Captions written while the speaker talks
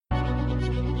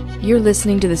You're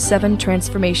listening to the 7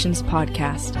 Transformations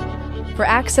podcast. For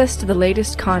access to the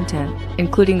latest content,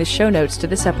 including the show notes to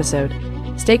this episode,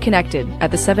 stay connected at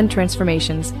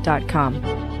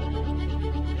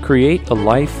the7transformations.com. Create a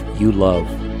life you love.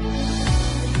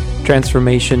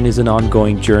 Transformation is an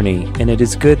ongoing journey, and it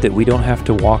is good that we don't have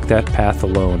to walk that path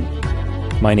alone.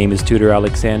 My name is Tutor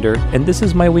Alexander, and this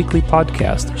is my weekly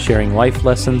podcast, sharing life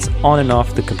lessons on and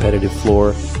off the competitive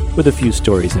floor, with a few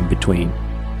stories in between.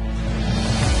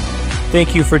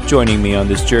 Thank you for joining me on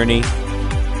this journey.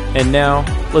 And now,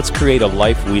 let's create a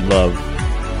life we love.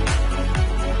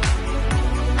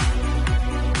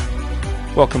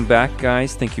 Welcome back,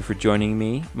 guys. Thank you for joining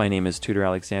me. My name is Tutor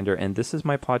Alexander, and this is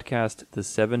my podcast, The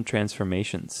 7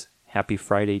 Transformations. Happy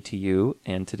Friday to you,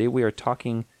 and today we are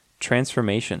talking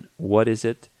transformation. What is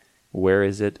it? Where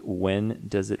is it? When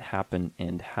does it happen?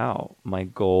 And how? My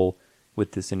goal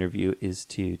with this interview is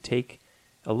to take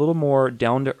a little more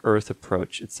down-to-earth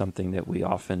approach. It's something that we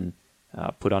often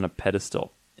put on a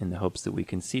pedestal in the hopes that we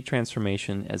can see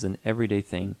transformation as an everyday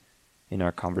thing in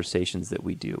our conversations that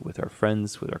we do with our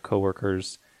friends, with our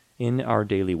coworkers, in our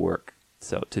daily work.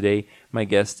 So today, my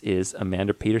guest is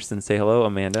Amanda Petersen. Say hello,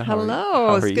 Amanda.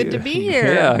 Hello. It's good to be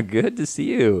here. Yeah, good to see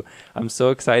you. I'm so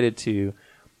excited to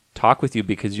talk with you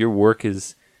because your work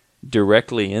is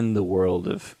directly in the world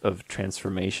of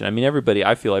transformation. I mean,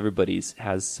 I feel everybody's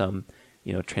has some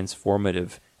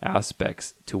transformative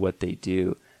aspects to what they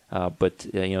do. But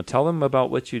tell them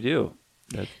about what you do.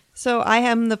 So I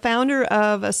am the founder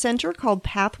of a center called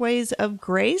Pathways of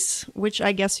Grace, which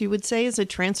I guess you would say is a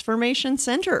transformation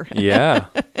center. Yeah,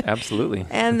 absolutely.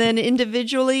 And then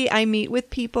individually, I meet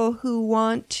with people who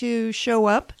want to show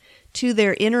up to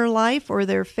their inner life or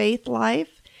their faith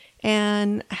life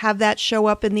and have that show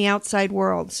up in the outside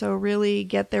world. So really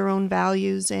get their own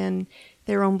values and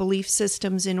their own belief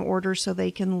systems in order so they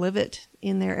can live it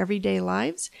in their everyday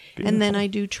lives. Beautiful. And then I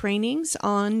do trainings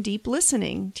on deep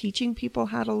listening, teaching people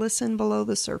how to listen below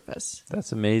the surface.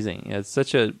 That's amazing. It's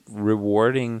such a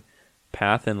rewarding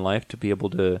path in life to be able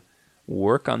to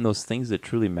work on those things that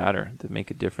truly matter, that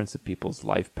make a difference in people's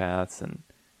life paths and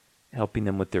helping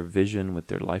them with their vision, with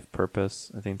their life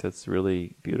purpose. I think that's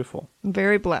really beautiful. I'm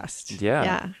very blessed.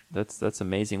 Yeah. That's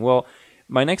amazing. Well,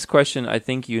 my next question, I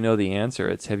think you know the answer.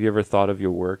 It's, have you ever thought of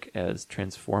your work as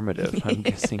transformative? I'm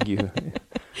guessing you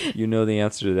know the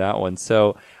answer to that one.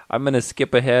 So I'm going to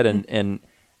skip ahead and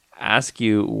ask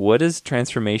you, what does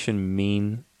transformation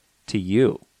mean to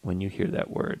you when you hear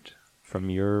that word from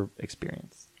your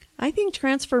experience? I think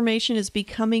transformation is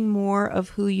becoming more of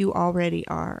who you already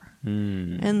are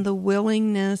and the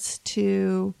willingness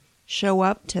to show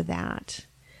up to that.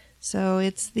 So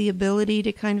it's the ability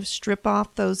to kind of strip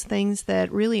off those things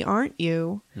that really aren't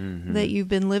you, that you've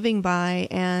been living by,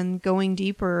 and going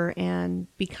deeper and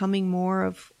becoming more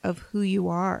of who you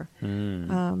are.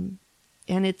 And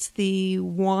it's the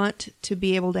want to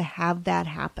be able to have that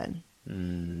happen.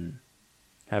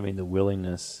 Having the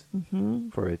willingness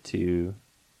for it to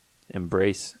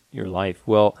embrace your life.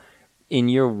 Well, in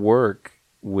your work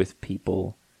with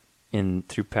people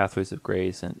through Pathways of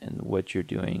Grace and what you're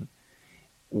doing,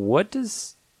 what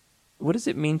does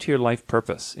it mean to your life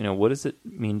purpose? What does it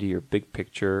mean to your big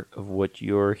picture of what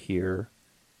you're here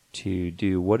to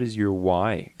do? What is your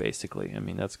why, basically? I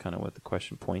mean, that's kind of what the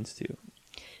question points to.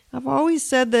 I've always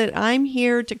said that I'm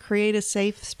here to create a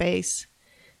safe space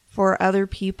for other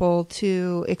people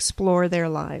to explore their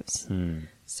lives.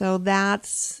 So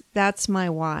that's my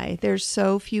why. There's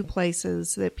so few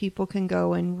places that people can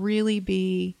go and really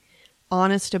be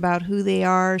honest about who they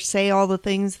are, say all the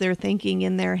things they're thinking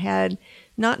in their head,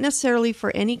 not necessarily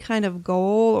for any kind of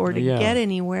goal or to get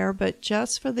anywhere, but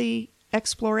just for the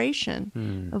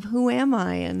exploration of who am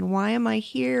I and why am I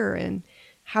here and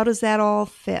how does that all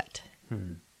fit?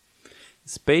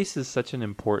 Space is such an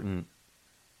important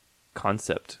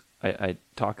concept. I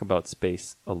talk about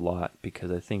space a lot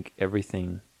because I think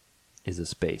everything is a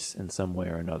space in some way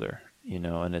or another,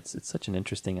 and it's such an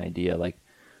interesting idea. Like,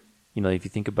 if you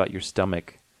think about your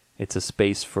stomach, it's a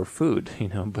space for food,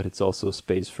 but it's also a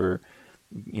space for,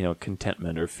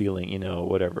 contentment or feeling,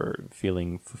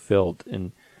 feeling fulfilled.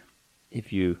 And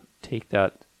if you take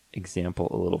that example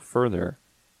a little further,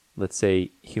 let's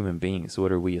say human beings,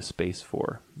 what are we a space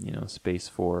for? Space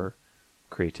for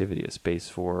creativity, a space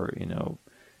for,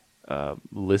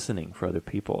 listening for other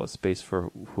people, a space for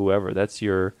whoever. That's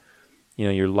your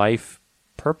life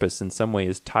purpose in some way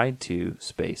is tied to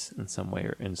space in some way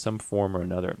or in some form or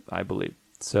another, I believe.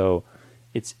 So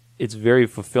it's very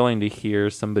fulfilling to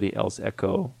hear somebody else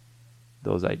echo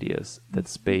those ideas, that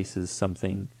space is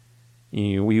something,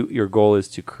 your goal is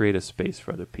to create a space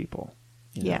for other people.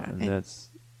 Yeah. And that's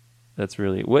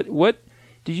really, what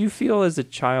Did you feel as a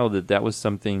child that that was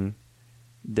something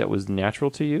that was natural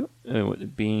to you,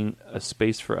 being a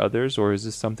space for others, or is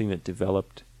this something that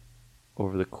developed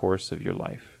over the course of your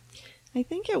life? I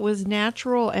think it was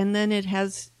natural, and then it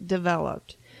has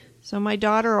developed. So my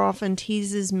daughter often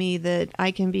teases me that I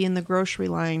can be in the grocery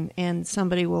line and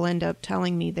somebody will end up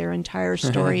telling me their entire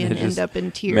story and end up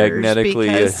in tears. Magnetically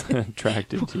because,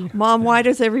 attracted to you. Mom, why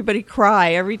does everybody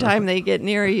cry every time they get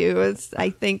near you?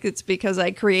 I think it's because I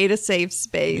create a safe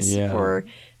space for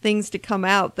things to come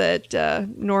out that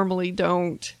normally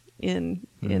don't in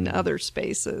other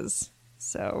spaces.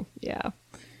 So, yeah.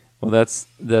 Well, that's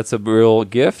a real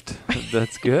gift.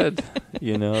 That's good.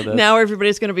 Now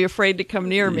everybody's going to be afraid to come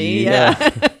near me. Yeah.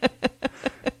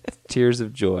 Tears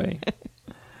of joy.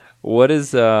 What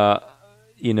is one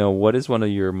of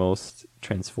your most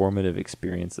transformative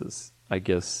experiences? I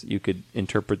guess you could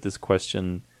interpret this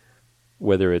question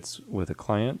whether it's with a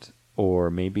client or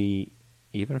maybe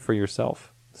even for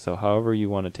yourself. So however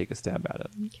you want to take a stab at it.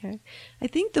 Okay. I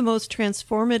think the most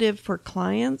transformative for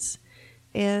clients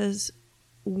is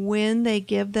when they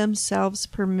give themselves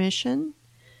permission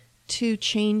to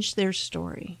change their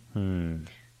story.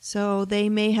 So they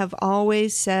may have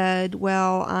always said,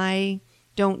 well, I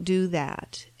don't do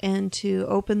that. And to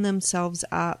open themselves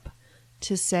up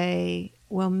to say,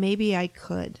 well, maybe I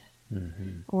could.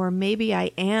 Or maybe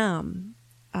I am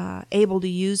able to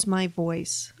use my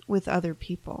voice with other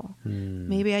people.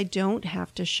 Maybe I don't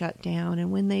have to shut down.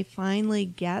 And when they finally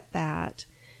get that,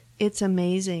 it's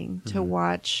amazing to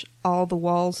watch all the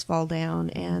walls fall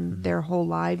down and their whole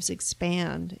lives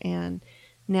expand. And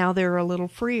now they're a little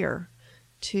freer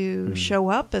to show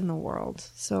up in the world.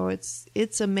 So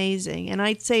it's amazing. And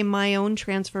I'd say my own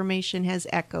transformation has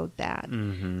echoed that.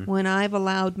 When I've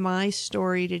allowed my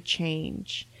story to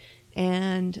change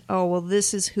and, oh, well,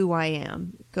 this is who I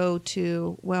am, go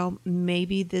to, well,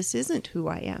 maybe this isn't who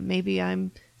I am. Maybe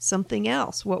I'm something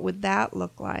else. What would that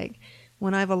look like?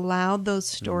 When I've allowed those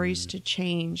stories to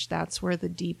change, that's where the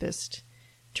deepest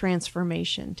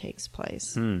transformation takes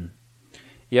place.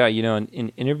 Yeah, in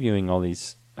interviewing all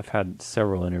these, I've had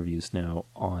several interviews now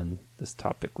on this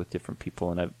topic with different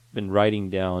people, and I've been writing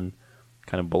down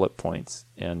kind of bullet points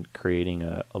and creating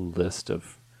a list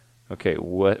of, okay,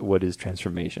 what is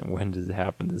transformation? When does it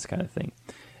happen? This kind of thing.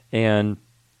 And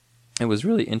it was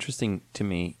really interesting to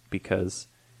me because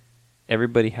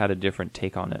everybody had a different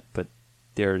take on it, but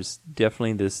there's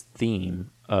definitely this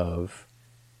theme of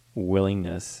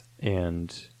willingness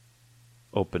and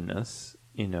openness,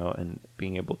 and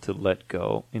being able to let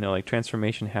go. Like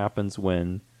transformation happens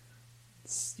when,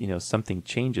 something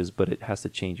changes, but it has to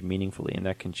change meaningfully. And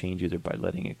that can change either by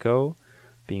letting it go,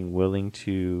 being willing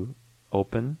to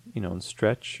open, and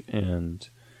stretch and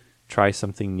try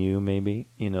something new, maybe,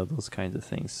 those kinds of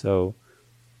things. So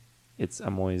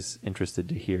I'm always interested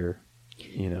to hear,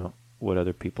 what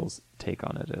other people's take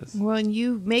on it is. Well, and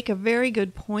you make a very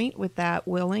good point with that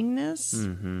willingness.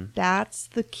 That's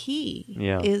the key,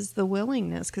 is the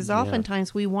willingness. Because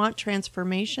oftentimes we want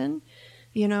transformation,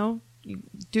 you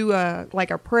do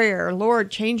a prayer,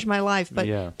 Lord, change my life,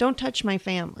 but don't touch my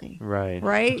family.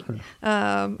 Right?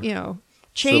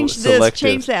 Change this,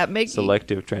 change that. Make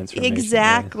selective transformation.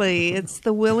 Exactly. It's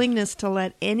the willingness to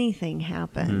let anything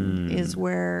happen is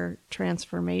where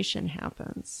transformation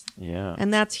happens. Yeah.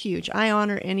 And that's huge. I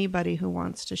honor anybody who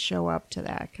wants to show up to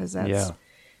that because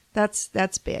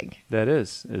that's big. That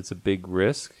is. It's a big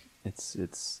risk.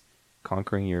 It's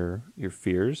conquering your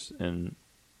fears and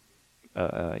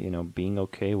being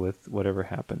okay with whatever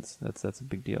happens. That's a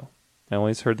big deal. I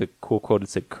always heard the cool quote that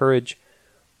said, "Courage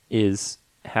is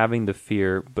having the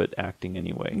fear but acting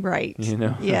anyway." Right.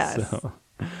 Yes. So,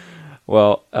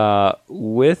 well,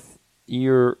 with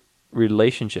your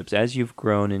relationships, as you've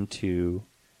grown into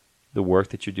the work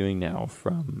that you're doing now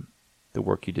from the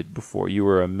work you did before, you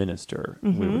were a minister.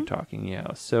 We were talking,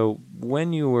 So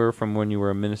when you were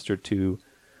a minister to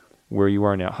where you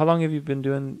are now, how long have you been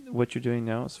doing what you're doing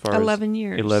now? As far 11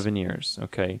 years. 11 years.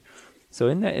 Okay. So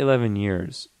in that 11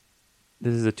 years,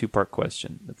 this is a two-part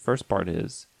question. The first part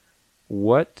is,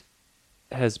 what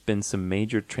has been some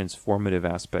major transformative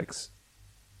aspects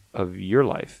of your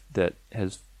life that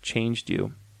has changed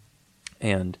you?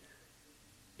 And,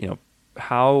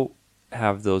 how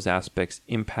have those aspects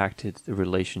impacted the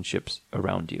relationships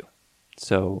around you?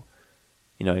 So,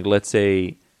 let's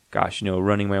say,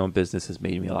 running my own business has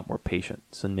made me a lot more patient.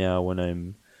 So now when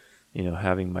I'm,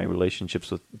 having my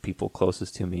relationships with people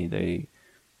closest to me,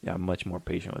 I'm much more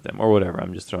patient with them or whatever.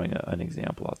 I'm just throwing an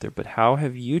example out there. But how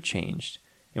have you changed,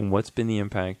 and what's been the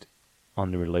impact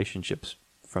on the relationships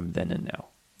from then and now?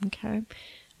 Okay.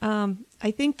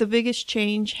 I think the biggest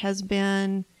change has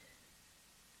been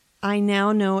I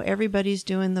now know everybody's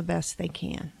doing the best they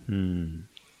can.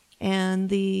 And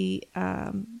the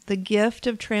gift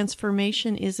of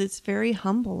transformation is it's very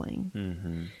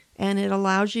humbling. And it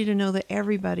allows you to know that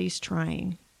everybody's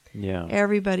trying. Yeah.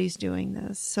 Everybody's doing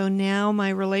this. So now my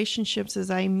relationships, as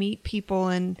I meet people,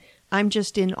 and I'm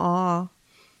just in awe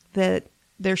that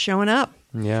they're showing up.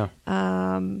 Yeah.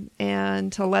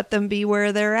 And to let them be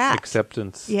where they're at.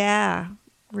 Acceptance. Yeah,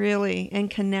 really. And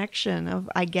connection of,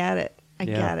 I get it. I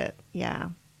get it. Yeah.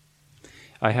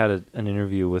 I had an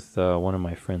interview with one of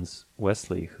my friends,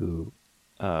 Wesley, who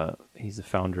he's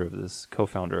the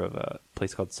co-founder of a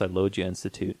place called Silogia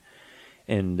Institute.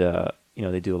 And,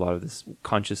 they do a lot of this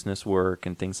consciousness work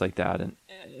and things like that.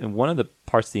 And one of the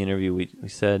parts of the interview, we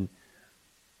said,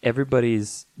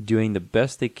 everybody's doing the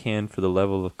best they can for the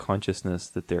level of consciousness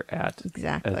that they're at.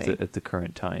 Exactly. At the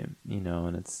current time,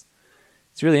 and it's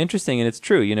really interesting, and it's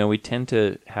true. We tend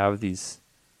to have these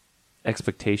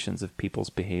expectations of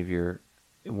people's behavior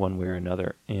in one way or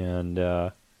another. And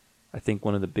I think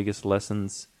one of the biggest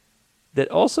lessons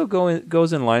that also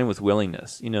goes in line with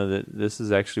willingness, that this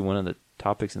is actually one of the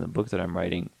topics in the book that I'm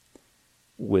writing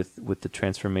with the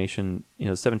transformation,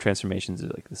 7 transformations are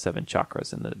like the 7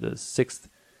 chakras, and the 6th,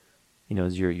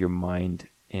 is your mind.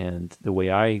 And the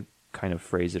way I kind of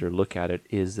phrase it or look at it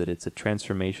is that it's a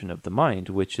transformation of the mind,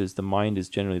 which is the mind is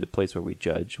generally the place where we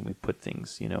judge and we put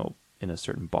things, in a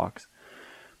certain box.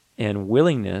 And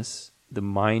willingness, the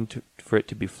mind, for it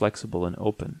to be flexible and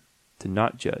open, to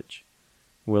not judge.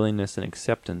 Willingness and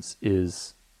acceptance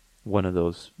is one of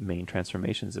those main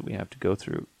transformations that we have to go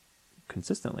through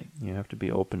consistently. You have to be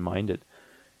open-minded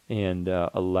and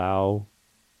allow,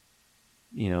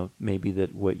 maybe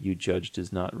that what you judged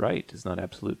is not right, is not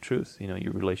absolute truth.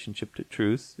 Your relationship to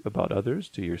truth about others,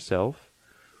 to yourself,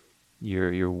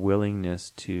 your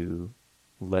willingness to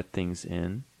let things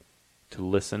in, to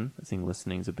listen. I think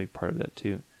listening is a big part of that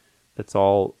too. That's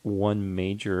all one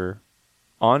major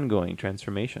ongoing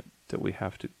transformation that we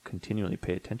have to continually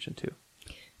pay attention to.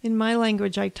 In my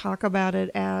language, I talk about it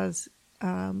as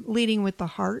leading with the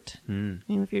heart.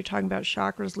 If you're talking about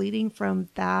chakras, leading from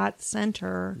that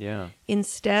center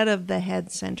instead of the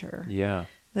head center. Yeah.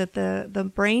 That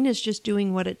the brain is just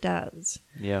doing what it does.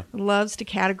 Yeah. It loves to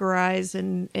categorize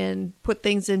and put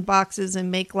things in boxes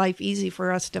and make life easy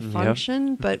for us to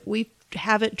function, but we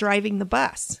have it driving the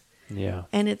bus. Yeah.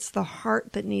 And it's the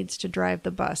heart that needs to drive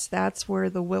the bus. That's where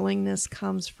the willingness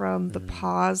comes from, the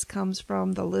pause comes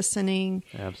from, the listening.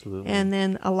 Absolutely. And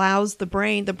then allows the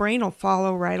brain will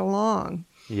follow right along.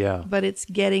 Yeah. But it's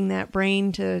getting that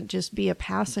brain to just be a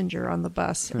passenger on the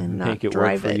bus and not make it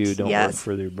drive work for it. you, don't work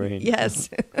for their brain. Yes.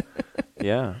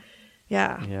 Yeah.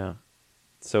 Yeah. Yeah.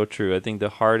 So true. I think the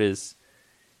heart is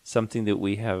something that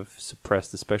we have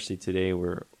suppressed, especially today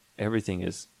where everything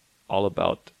is all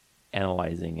about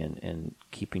analyzing and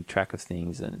keeping track of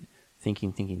things and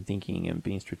thinking and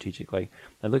being strategic. Like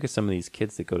I look at some of these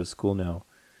kids that go to school now,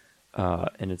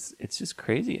 and it's just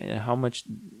crazy how much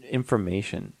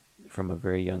information from a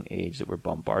very young age that we're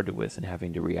bombarded with and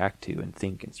having to react to and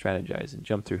think and strategize and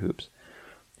jump through hoops.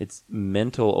 It's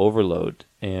mental overload.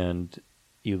 And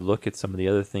you look at some of the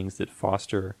other things that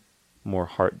foster more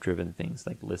heart-driven things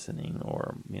like listening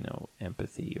or,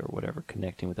 empathy or whatever,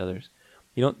 connecting with others.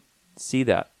 You don't see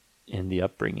that in the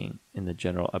upbringing, in the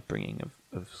general upbringing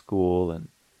of school and,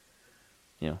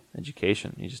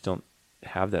 education. You just don't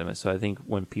have that. So I think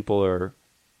when people are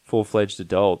full-fledged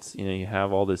adults, you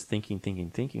have all this thinking,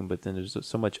 but then there's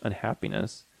so much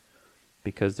unhappiness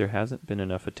because there hasn't been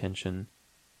enough attention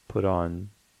put on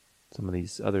some of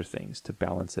these other things to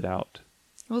balance it out.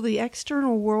 Well, the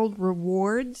external world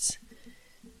rewards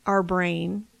our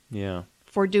brain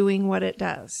for doing what it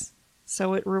does.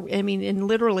 So and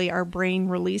literally our brain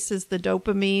releases the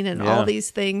dopamine and all these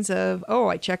things of,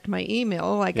 I checked my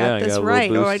email, I got this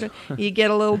right. You get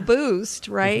a little boost,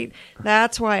 right?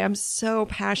 That's why I'm so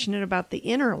passionate about the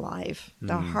inner life,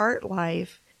 the heart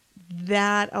life,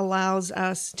 that allows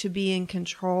us to be in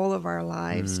control of our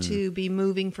lives, to be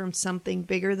moving from something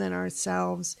bigger than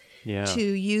ourselves, to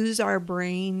use our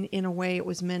brain in a way it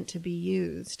was meant to be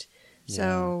used. Yeah.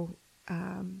 So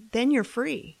then you're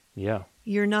free. Yeah.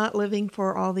 You're not living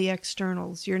for all the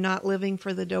externals. You're not living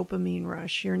for the dopamine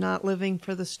rush. You're not living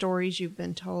for the stories you've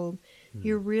been told.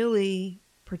 You're really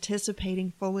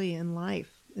participating fully in life.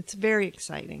 It's very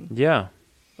exciting. Yeah.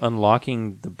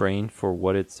 Unlocking the brain for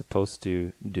what it's supposed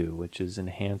to do, which is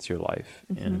enhance your life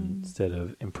instead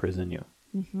of imprison you,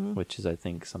 which is, I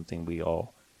think, something we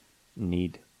all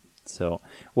need. So,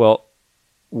 well,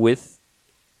 with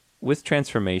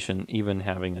transformation, even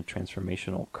having a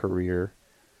transformational career,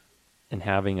 and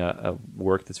having a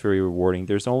work that's very rewarding,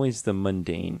 there's always the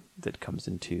mundane that comes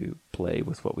into play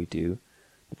with what we do,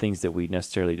 the things that we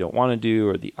necessarily don't want to do,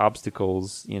 or the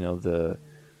obstacles, the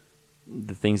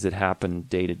things that happen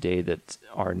day to day that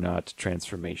are not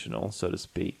transformational, so to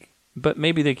speak. But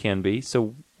maybe they can be.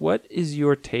 So what is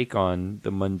your take on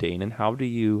the mundane, and how do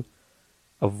you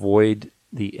avoid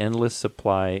the endless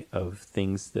supply of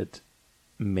things that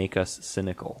make us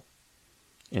cynical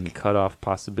and cut off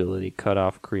possibility, cut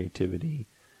off creativity,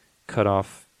 cut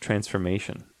off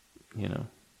transformation,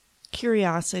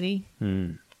 Curiosity.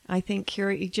 I think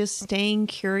just staying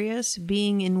curious,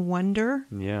 being in wonder.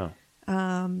 Yeah.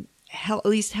 At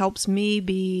least helps me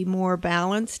be more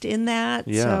balanced in that.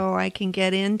 Yeah. So I can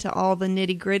get into all the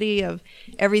nitty gritty of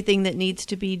everything that needs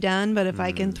to be done. But if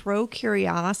I can throw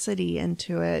curiosity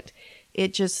into it,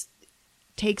 it just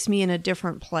takes me in a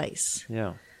different place.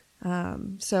 Yeah. Are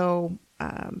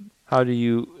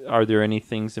there any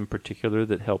things in particular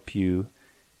that help you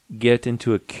get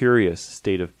into a curious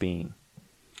state of being?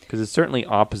 Because it's certainly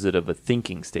opposite of a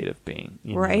thinking state of being.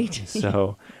 Right.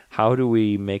 So how do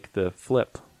we make the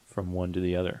flip from one to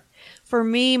the other? For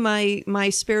me, my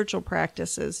spiritual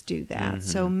practices do that. Mm-hmm.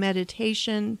 So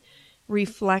meditation,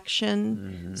 reflection.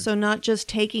 Mm-hmm. So not just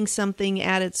taking something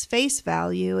at its face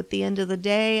value. At the end of the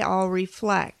day, I'll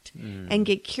reflect and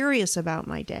get curious about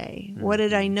my day. What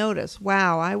did I notice?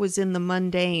 Wow, I was in the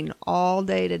mundane all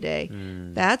day today.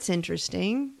 That's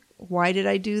interesting. Why did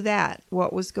I do that?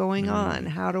 What was going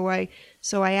on?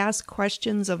 So I ask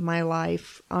questions of my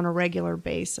life on a regular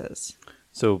basis.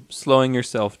 So slowing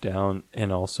yourself down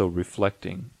and also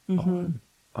reflecting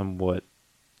on what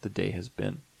the day has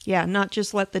been. Yeah, not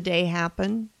just let the day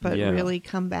happen, but really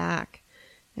come back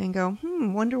and go,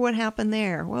 wonder what happened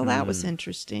there. Well, that was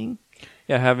interesting.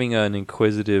 Yeah, having an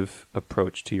inquisitive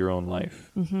approach to your own life.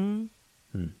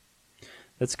 Mm-hmm.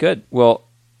 That's good. Well,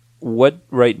 what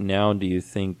right now do you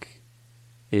think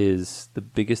is the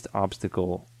biggest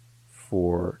obstacle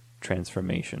for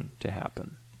transformation to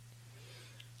happen?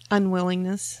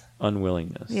 Unwillingness.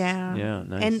 Yeah. Yeah,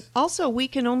 nice. And also, we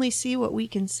can only see what we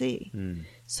can see.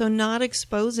 So not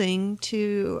exposing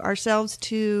to ourselves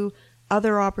to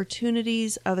other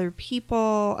opportunities, other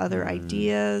people, other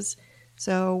ideas.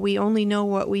 So we only know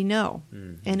what we know.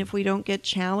 And if we don't get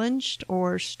challenged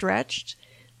or stretched,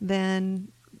 then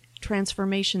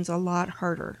transformation's a lot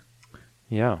harder.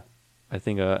 Yeah. I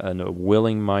think a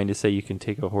willing mind to say you can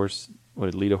take a horse,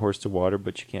 lead a horse to water,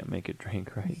 but you can't make it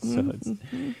drink, right? So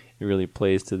it really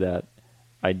plays to that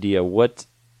idea. What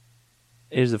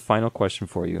is the final question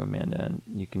for you, Amanda? And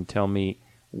you can tell me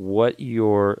what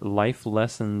your life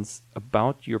lessons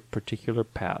about your particular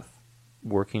path,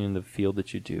 working in the field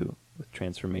that you do with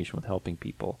transformation, with helping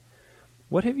people.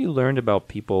 What have you learned about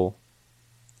people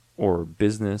or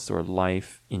business or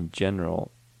life in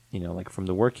general? Like from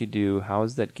the work you do, how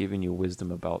has that given you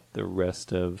wisdom about the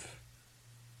rest of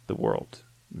the world?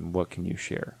 And what can you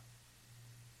share?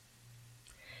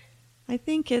 I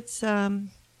think it's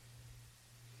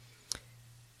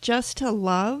just to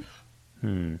love,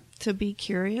 to be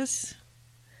curious,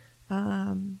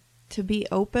 to be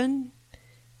open,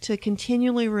 to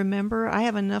continually remember I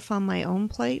have enough on my own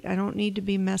plate. I don't need to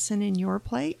be messing in your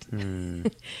plate.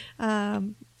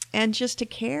 And just to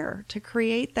care, to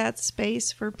create that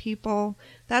space for people.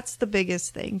 That's the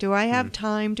biggest thing. Do I have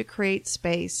time to create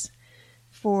space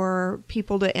for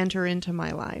people to enter into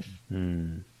my life?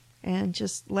 And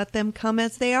just let them come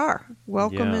as they are.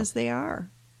 Welcome as they are.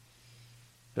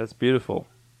 That's beautiful.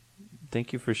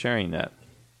 Thank you for sharing that.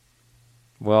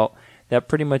 Well, that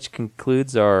pretty much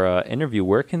concludes our interview.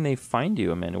 Where can they find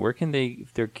you, Amanda? Where can they,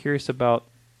 if they're curious about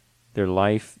their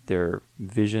life, their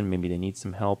vision, maybe they need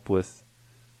some help with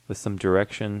some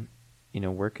direction,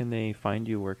 where can they find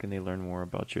you? Where can they learn more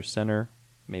about your center?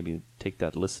 Maybe take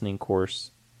that listening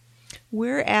course.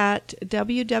 We're at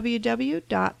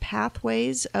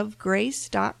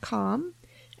www.pathwaysofgrace.com,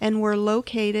 and we're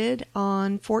located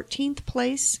on 14th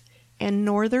Place and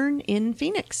Northern in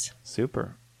Phoenix.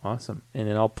 Super. Awesome. And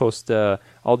then I'll post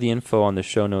all the info on the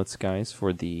show notes, guys,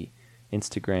 for the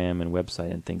Instagram and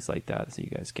website and things like that, so you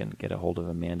guys can get a hold of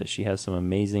Amanda. She has some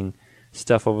amazing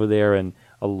stuff over there, and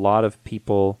a lot of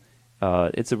people.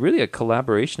 It's really a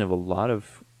collaboration of a lot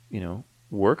of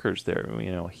workers there,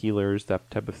 healers, that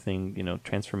type of thing,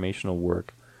 transformational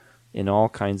work in all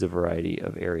kinds of variety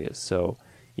of areas. So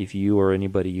if you or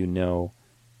anybody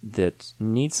that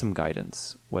needs some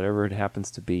guidance, whatever it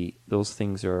happens to be, those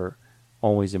things are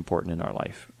always important in our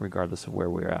life, regardless of where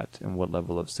we're at and what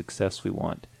level of success we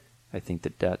want. I think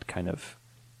that kind of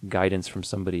guidance from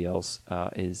somebody else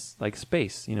is like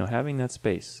space, having that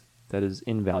space that is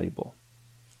invaluable.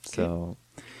 Okay. So,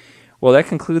 Well, that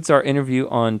concludes our interview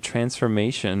on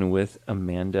transformation with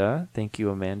Amanda. Thank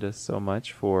you, Amanda, so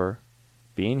much for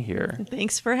being here.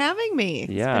 Thanks for having me.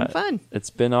 Yeah, it's been fun. It's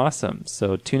been awesome.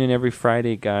 So tune in every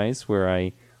Friday, guys, where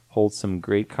I hold some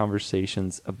great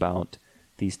conversations about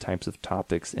these types of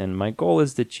topics. And my goal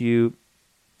is that you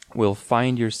will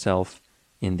find yourself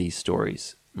in these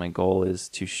stories. My goal is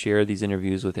to share these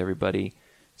interviews with everybody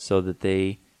so that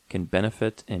they can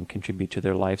benefit and contribute to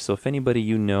their life. So if anybody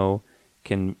you know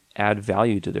can add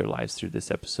value to their lives through this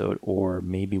episode, or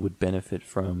maybe would benefit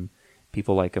from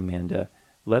people like Amanda,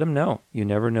 let them know. You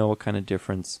never know what kind of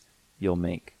difference you'll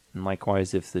make. And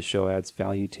likewise, if the show adds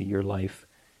value to your life,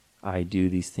 I do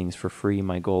these things for free.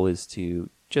 My goal is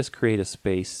to just create a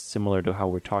space similar to how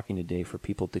we're talking today for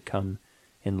people to come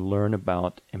and learn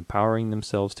about empowering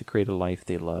themselves to create a life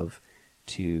they love,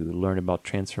 to learn about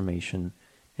transformation.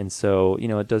 And so,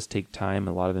 it does take time,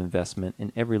 a lot of investment,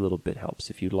 and every little bit helps.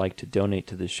 If you'd like to donate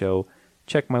to the show,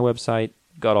 check my website.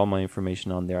 Got all my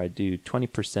information on there. I do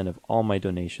 20% of all my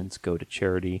donations go to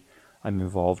charity. I'm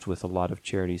involved with a lot of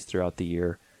charities throughout the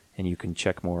year, and you can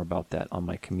check more about that on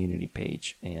my community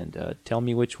page. And tell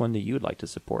me which one that you'd like to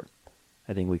support.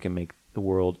 I think we can make the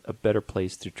world a better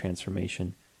place through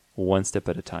transformation, one step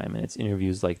at a time. And it's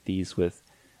interviews like these with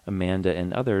Amanda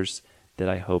and others that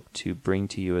I hope to bring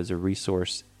to you as a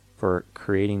resource for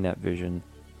creating that vision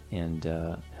and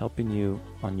helping you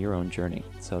on your own journey.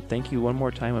 So thank you one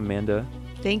more time, Amanda.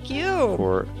 Thank you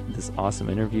for this awesome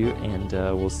interview, and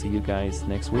we'll see you guys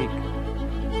next week.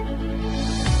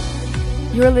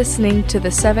 You're listening to the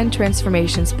 7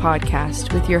 Transformations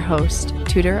podcast with your host,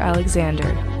 Tudor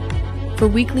Alexander. For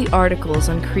weekly articles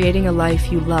on creating a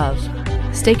life you love,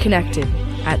 stay connected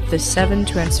at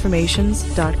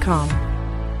the7transformations.com.